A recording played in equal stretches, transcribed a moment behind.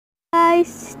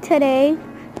guys, today,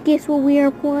 guess what we are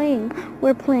playing?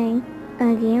 We're playing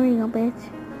a game,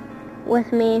 bitch.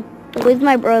 With me. With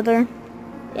my brother.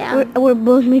 Yeah. We're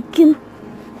both making.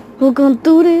 We're gonna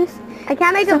do this. I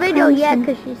can't make a video yet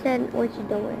because she said what you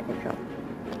doing with the intro.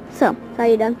 So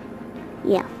you done?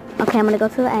 Yeah. Okay, I'm gonna go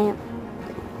to the amp.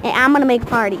 And I'm gonna make a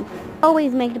party.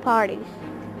 Always make the parties.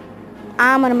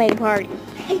 I'm gonna make a party.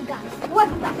 Hey guys,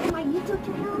 welcome back to my YouTube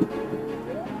channel.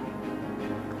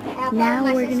 Now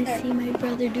we're gonna see my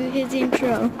brother do his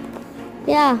intro.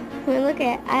 Yeah, I mean, look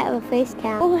at, I have a face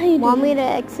cam. Oh, how you Want doing? me to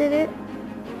exit it?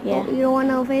 Yeah. You don't want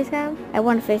no face cam? I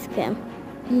want a face cam.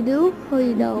 You do or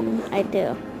you don't? I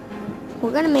do.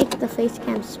 We're gonna make the face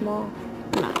cam small.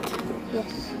 Not.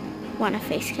 Yes. Want a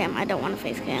face cam. I don't want a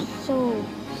face cam. So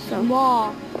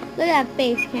small. Look at that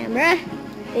face cam, bruh.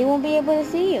 They won't be able to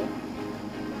see you.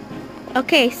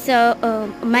 Okay, so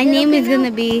my Is it name okay is now?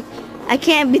 gonna be. I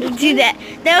can't do that.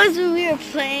 That was when we were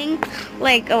playing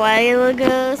like a while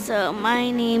ago. So my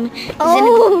name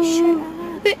is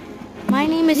my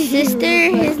name is Sister.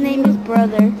 His name is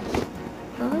Brother.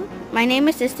 Huh? My name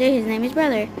is Sister. His name is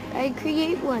Brother. I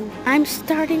create one. I'm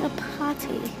starting a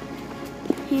party.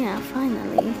 Yeah,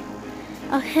 finally.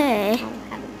 Okay.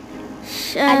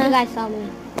 As you guys saw me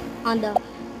on the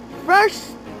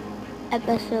first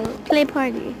episode. Play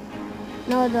party.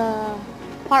 No, the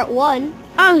part 1.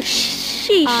 Oh,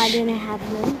 sheesh. I didn't have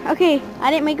none. Okay, I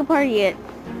didn't make a party yet.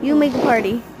 You make a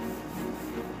party.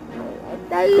 No,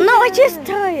 No, I just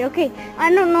died. Okay, I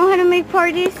don't know how to make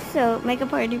parties, so make a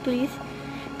party, please.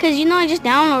 Because, you know, I just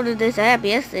downloaded this app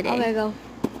yesterday. Okay, go.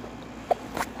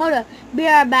 Hold up. Be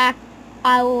right back.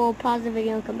 I will pause the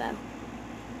video and come back.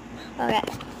 Okay.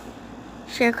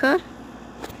 Share code?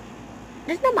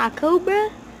 That's not my code,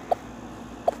 bruh.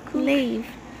 Leave.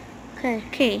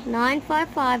 Okay.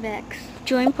 955X.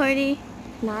 Join party.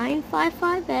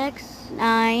 955X.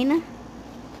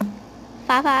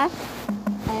 955.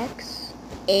 X.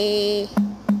 A.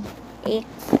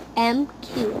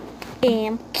 MQ.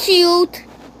 M. Cute.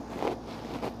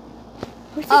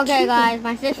 Okay, guys.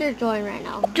 My sister's joining right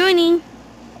now. Joining.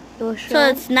 So So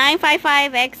it's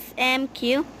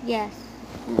 955XMQ. yes.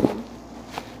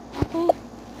 Okay.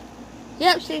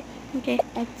 Yep, see. Okay.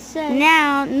 Exit.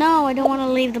 Now, no, I don't want to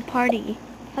leave the party.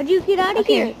 How'd you get out of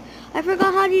Okay. here? I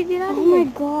forgot how you get out of Oh here.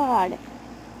 my god.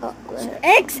 Oh,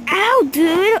 X out,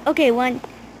 dude. Okay, one.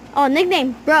 Oh,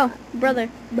 nickname, brother. brother.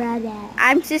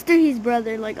 I'm sister, he's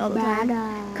brother, like all the time.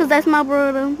 Brother. Cause that's my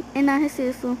brother and not his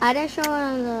sister. I didn't show it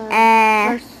on the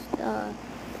first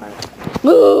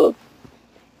part.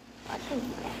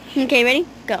 Okay, ready?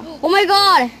 Go. Oh my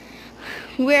god!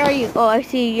 Where are you? Oh, I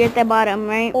see you're at the bottom,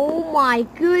 right? Oh my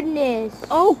goodness!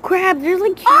 Oh crap! There's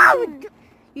like. Oh!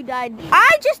 You died. I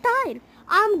just died.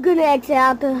 I'm gonna exit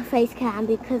out the face cam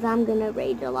because I'm gonna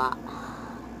rage a lot.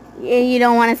 Yeah, you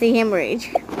don't want to see him rage.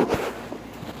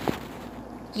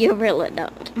 You really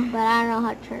don't. But I don't know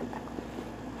how to turn it back.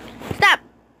 Stop.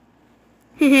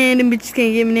 Them bitches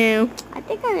can't get me now. I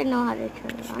think I didn't know how to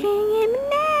turn it Can't on. get me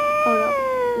now. Hold up.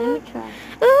 Let me try.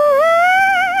 Ooh,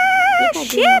 I do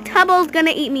shit, know. Hubble's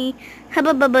gonna eat me.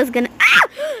 Hubba Bubba's gonna. Ah!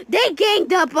 They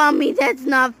ganged up on me. That's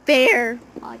not fair.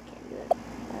 Oh, I can't do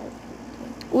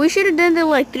it. We should have done it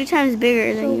like 3 times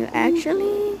bigger than you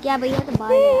actually. Yeah, but you have to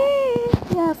buy it.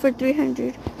 Yeah, for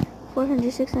 300,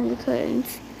 400, 600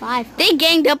 coins. 5. They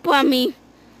ganged up on me.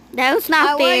 That was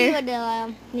not Where are you fair. at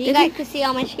the, you guys can see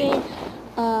on my screen.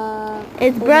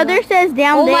 His brother says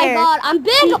down Oh there. my god, I'm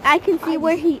big! I can see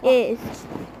where he is.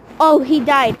 Oh, he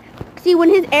died. See, when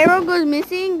his arrow goes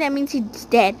missing, that means he's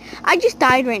dead. I just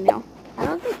died right now. I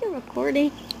don't think you're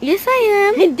recording. Yes,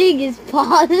 I am. I think it's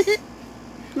paused.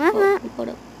 That's not. Hold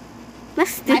up.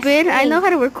 That's stupid. I know how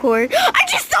to record. I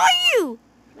just saw you.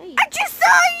 No, you- I just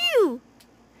saw you.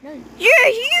 no, you- You're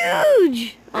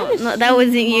huge. Oh, no, that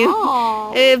wasn't you.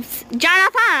 small. Oops,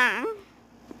 Jonathan.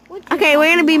 What you Okay, we're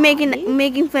gonna be talking about, dude?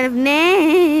 making fun of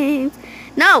names.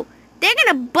 No, they're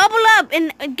gonna bubble up,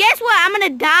 and guess what? I'm gonna I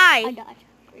die died.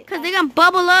 because they're gonna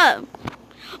bubble up.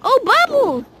 Oh,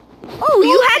 bubbles! Oh,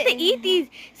 you have to Stupid. eat these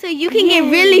so you can get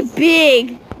really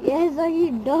big. Yes, are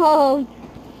you dumb?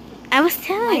 I was My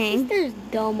telling. sister's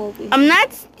dumb over here. I'm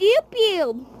not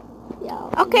stupid. Yeah.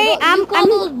 Okay, you call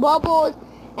those bubbles,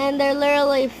 and they're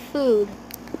literally food.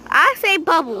 I say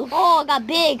bubbles. Oh, I got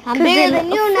big. I'm 'Cause bigger then-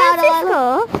 than you now,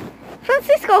 dog.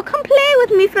 Francisco, come play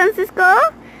with me, Francisco.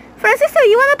 Francisco,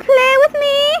 you wanna play with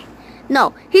me?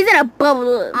 No, he's gonna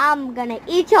bubble up. I'm gonna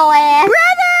eat your ass.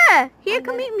 Brother! Here, I'm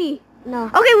come gonna- meet me. No.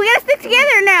 Okay, we gotta stick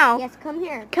together now. Yes, come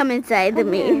here. Come inside Come of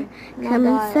me. here. No, Come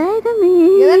God. inside of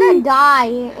me. You're gonna die,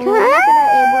 and we're not gonna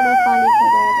able to find each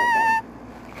other ever again.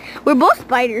 We're both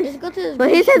spiders. Let's go to this But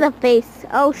his has a face.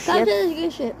 Oh, Come to shit. this green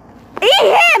shit.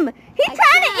 Eat him! He's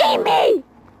trying to eat me!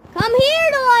 Come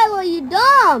here, Delilah, you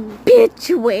dumb.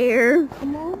 Bitch, where?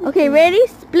 Come on. Okay, ready?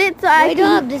 Split so I Wait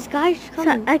can... up, this guy's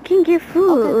coming. So I can get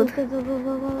food. Okay,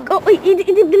 go. Oh, wait,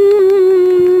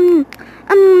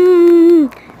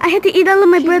 I had to eat all of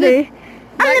my brother.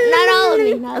 Not all of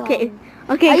me. Not all Okay, of me.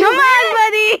 okay, Are you come on,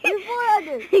 ready? buddy. You're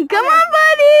 400. Come on,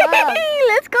 buddy. Up.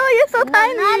 Let's go. You're so Not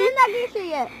tiny. in that green shit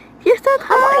yet. You're so tiny.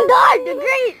 Oh my God, the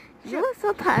green. She was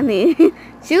so tiny.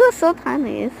 She was so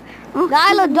tiny. Oh.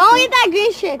 Delilah, don't eat that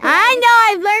green shit. I know.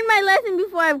 I've learned my lesson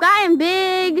before. I've gotten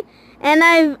big, and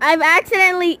I've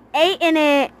accidentally eaten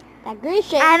it, That green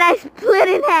shit. and I split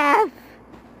in half.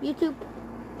 YouTube,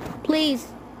 please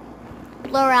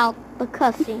blur out the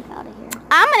cussing out of here.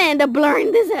 I'm gonna end up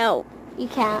blurring this out. You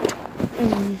can't.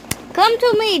 Come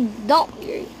to me. Don't.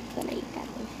 You're gonna eat that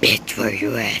thing. Bitch, where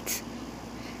you at?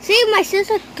 See, my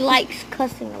sister likes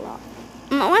cussing a lot.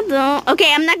 No, I don't.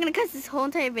 Okay, I'm not gonna cuss this whole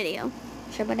entire video.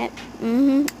 Sure about that?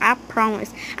 I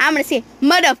promise. I'm gonna say,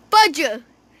 mother fudger,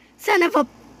 son of a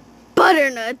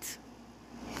butternut.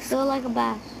 Still like a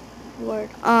bass word.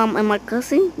 Am I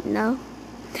cussing? No.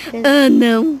 This,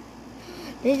 No.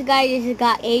 this guy just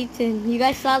got 18. You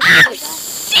guys saw Ah, that?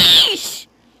 sheesh!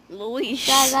 Luis.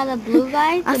 Guy got the blue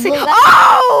guy. I The say, blue guy.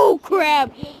 oh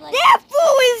crap! He was like- That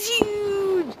fool is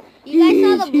huge. You guys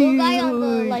saw the blue guy on the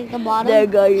the bottom? That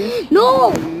guy is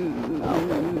No.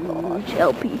 huge.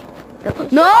 LP.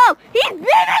 No, he's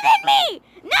bigger than me.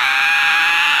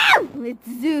 No, it's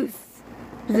Zeus.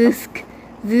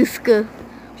 Zeuska.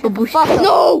 Babushka. fuck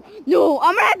up. No,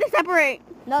 I'm gonna have to separate.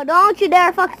 No, don't you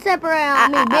dare fucking separate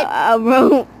on me, bitch. I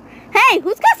won't. Hey,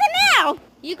 who's cussing now?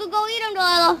 You could go eat him,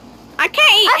 Delilah. I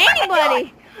can't eat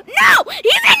anybody. No,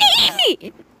 he's gonna eat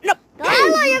me. No.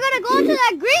 Delilah, you're gonna go into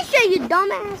that green shit, you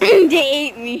dumbass. They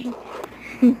ate me.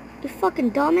 You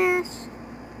fucking dumbass.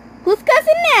 Who's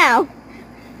cussing now?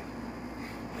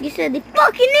 You said they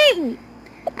fucking ate me.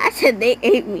 I said they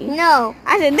ate me. No.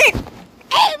 I said they ate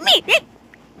me. They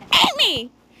ate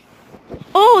me.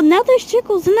 Oh, now there's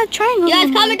circles in that triangle. You guys,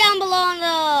 comment down below on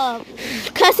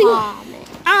the Cussing. comment.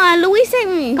 Luis ate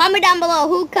me. Comment down below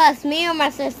who cussed, me or my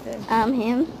sister.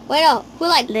 Him. Wait, no. Who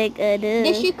like? Like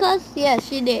Did she cuss? Yes,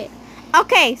 she did.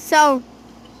 Okay, so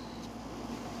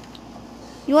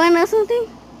you wanna know something?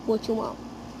 What you want?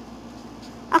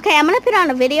 Okay, I'm gonna put on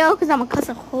a video because I'm gonna cuss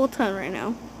a whole ton right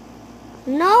now.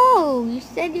 No, you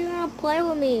said you were gonna play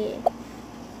with me.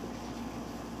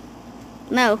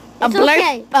 No, It's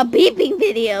okay. a beeping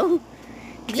video.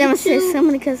 Cause I'm gonna say YouTube- so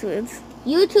many cuss words.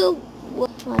 YouTube.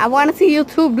 I want to see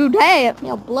YouTube do that.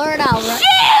 Yo, blur it out, right?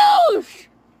 Sheesh!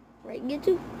 Right,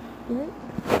 YouTube. Right?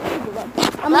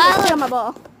 I'm gonna sit on my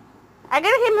ball. I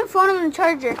gotta get my phone on the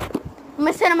charger. I'm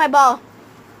gonna sit on my ball.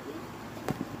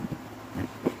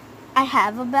 I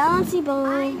have a bouncy ball.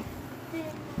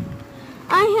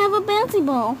 I have a bouncy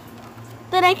ball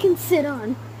that I can sit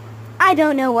on. I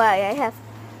don't know why. I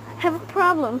have a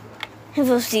problem. I have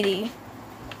OCD.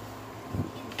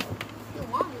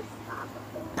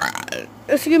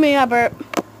 Excuse me, Albert.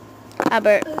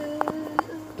 Albert.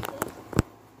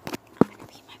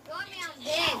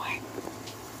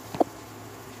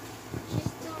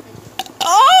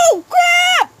 Oh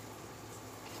crap!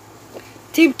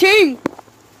 Team,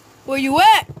 where you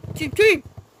at? Team.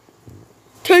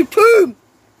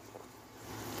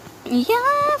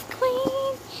 Yes,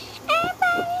 queen.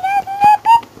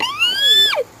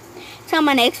 So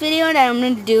my next video that I'm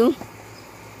gonna do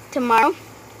tomorrow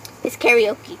is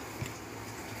karaoke.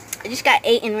 I just got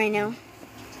 8 in right now.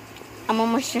 I'm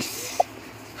almost just.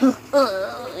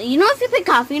 You know, if you put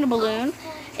coffee in a balloon,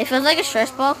 it feels like a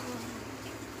stress ball.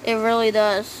 It really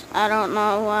does. I don't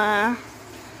know why.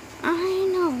 I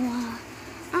know why.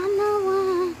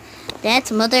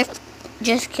 That mother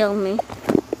just killed me.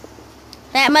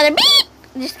 That mother beep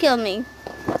just killed me.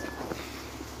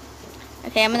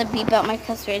 Okay, I'm gonna beep out my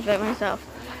cuss words by myself.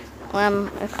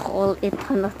 I call it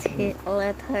not hit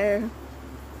letter.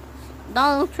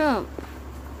 Donald Trump.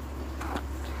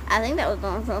 I think that was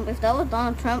Donald Trump. If that was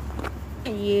Donald Trump,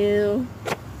 you.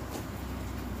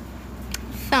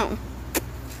 So.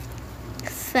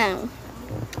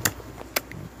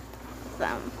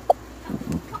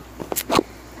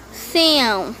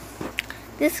 Sam.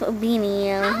 This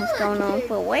video is going on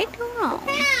for way too long.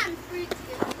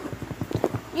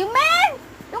 You mad?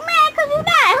 You mad because you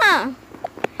died, huh?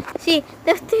 See,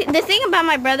 the thing about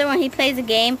my brother when he plays a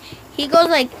game, he goes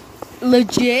like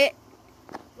legit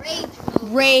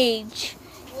rage.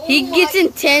 He gets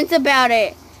intense about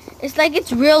it. It's like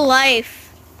it's real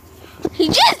life. He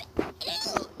just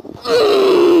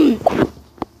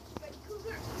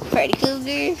Freddy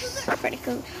Krueger. Freddy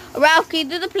Krueger. Ralph, can you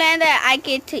do the plan that I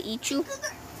get to eat you?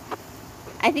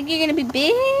 I think you're gonna be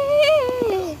big.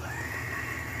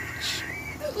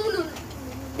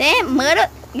 Damn, mother.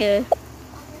 Yeah.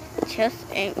 Just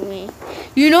ain't me.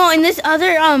 You know, in this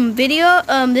other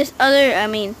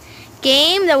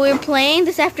game that we were playing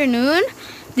this afternoon,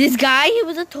 this guy, he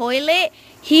was a toilet.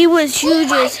 He was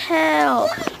huge as hell.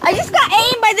 I just got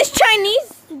aimed by this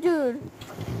Chinese dude.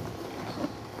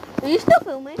 Are you still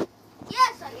filming?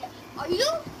 Yes, I am. Are you?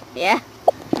 Yeah.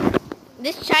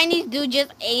 This Chinese dude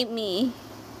just ate me.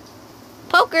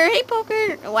 Poker, hey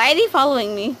Poker. Why is he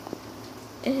following me?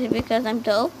 Is it because I'm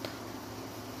dope?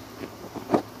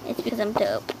 It's because I'm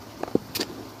dope.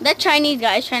 That Chinese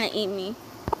guy is trying to eat me.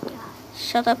 Yeah.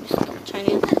 Shut up, you stupid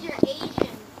Chinese. Because you're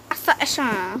Asian.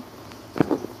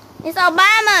 It's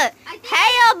Obama.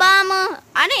 Hey Obama.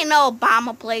 I didn't know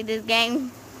Obama played this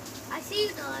game. I see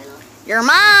you, Delilah. Your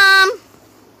mom.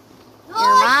 No,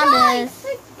 Your mom does.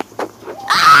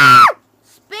 Ah!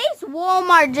 Space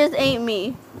Walmart just ate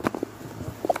me.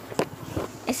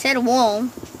 It said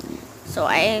Walm, so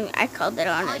I called it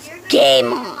on as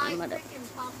game on.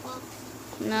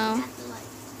 No,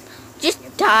 just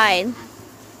died.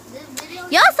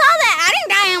 Y'all saw that? I didn't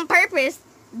die on purpose.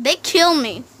 They killed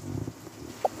me.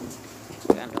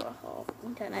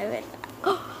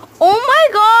 Oh my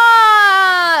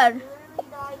god!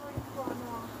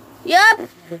 Yup.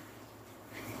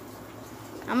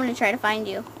 I'm gonna try to find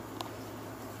you.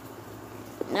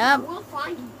 Nope. We'll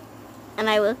find you. And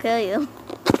I will kill you.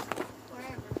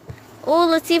 Wherever. Oh,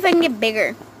 let's see if I can get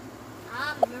bigger.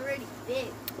 I'm already big.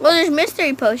 Well, there's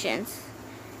mystery potions.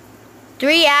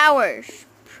 3 hours.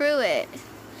 Prove it.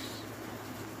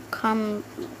 Come.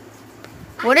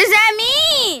 What does that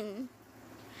mean?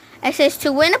 It says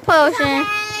to win a potion.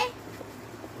 Okay.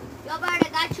 Yo, Bird, I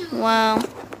got you. Well,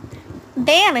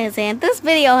 that isn't. This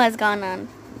video has gone on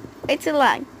way too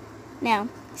long. Now,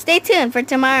 stay tuned for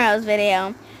tomorrow's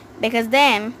video, because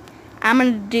then I'm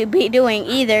going to be doing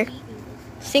either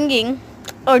singing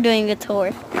or doing a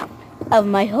tour of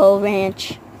my whole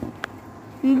ranch.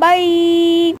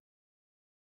 Bye!